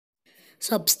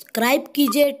Subscribe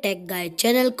कीजिए take guide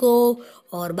channel को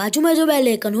और बाजू में जो बेल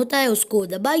आइकन होता है उसको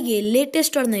दबाइए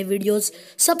लेटेस्ट और नए वीडियोस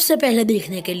सबसे पहले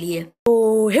देखने के लिए।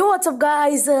 तो हे व्हाट्सअप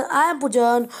गाइस, आई एम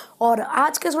पूजन और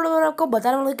आज के थोड़ा मैं आपको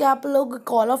बताने वाला हूँ कि आप लोग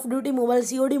call of duty mobile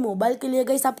COD mobile के लिए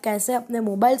गाइस आप कैसे अपने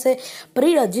मोबाइल से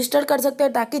प्री रजिस्टर कर सकते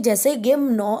हैं, ताकि जैसे ही गेम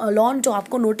लॉन्च हो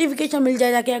आपको नोटिफिकेशन मिल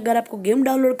जाए, ताकि अगर आपको गेम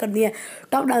डाउनलोड करनी है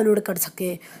तो आप डाउनलोड कर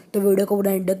सके। तो वीडियो को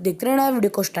पूरा एंड तक देखते रहना है।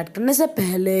 वीडियो को स्टार्ट करने से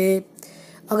पहले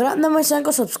अगर आपने मेरे चैनल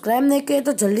को सब्सक्राइब नहीं किया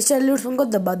तो जल्दी से जल्दी उस बटन को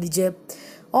दबा दीजिए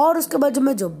और उसके बाद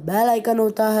जो बेल आइकन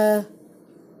होता है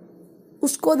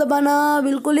उसको दबाना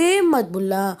बिल्कुल ही मत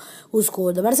भूलना।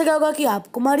 उसको दबाने से क्या होगा कि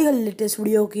आपको हमारी हर लेटेस्ट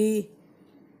वीडियो की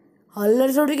हर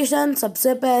लेटेस्ट नोटिफिकेशन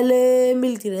सबसे पहले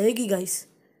मिलती रहेगी गाइस।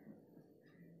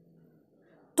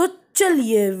 तो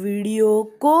चलिए वीडियो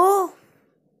को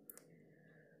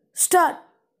स्टार्ट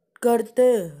करते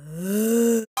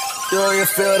हैं।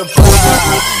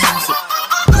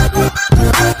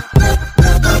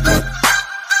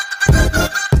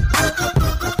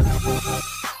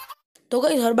 तो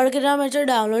गाइस हर बार के नाम ऐसे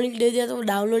डाउनलोडिंग दे दिया, तो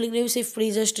डाउनलोडिंग ने भी सिर्फ फ्री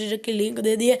रजिस्टर की लिंक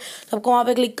दे दी है, तो आपको वहाँ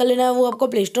पे क्लिक कर लेना है। वो आपको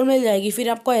प्ले स्टोर मिल जाएगी। फिर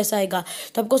आपको ऐसा आएगा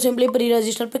तो आपको सिंपली प्री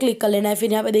रजिस्टर पे क्लिक कर लेना है।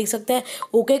 फिर यहाँ पे देख सकते हैं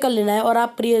ओके कर लेना है और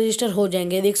आप प्री रजिस्टर हो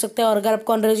जाएंगे, देख सकते हैं। और अगर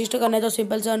आपको अनरजिस्टर करना है तो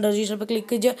सिंपल से अनरजिस्टर पर क्लिक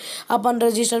कीजिए, आप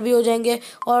अनरजिस्टर भी हो जाएंगे।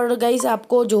 और गाइस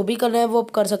आपको जो भी करना है वो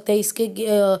आप कर सकते हैं इसके।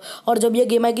 और जब ये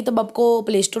गेम आएगी तब आपको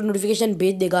प्ले स्टोर नोटिफिकेशन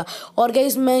भेज देगा। और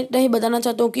गाइस मैं नहीं बताना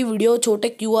चाहता हूँ कि वीडियो छोटे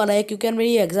क्यों आ रहा है, क्योंकि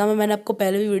मेरी एग्जाम है, मैंने आपको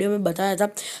पहले भी वीडियो में बताया था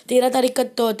 13 तारीख का।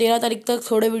 तो 13 तारीख तक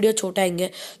थोड़े वीडियो छोटे आएंगे।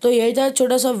 तो यही था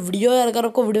छोटा सा वीडियो है। अगर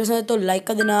आपको वीडियो पसंद है तो लाइक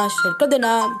कर देना, शेयर कर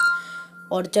देना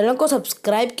और चैनल को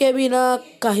सब्सक्राइब किए बिना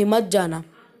कहीं मत जाना,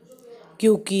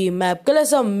 क्योंकि मैं आपके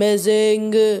लिए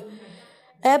अमेजिंग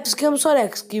एप्स गेम्स और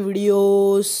एक्स की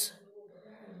वीडियोस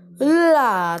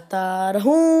लाता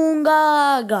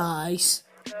रहूँगा guys.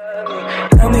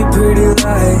 Tell me pretty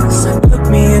lies, look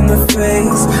me in the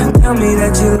face, tell me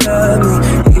that you love me,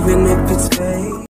 even if it's fake.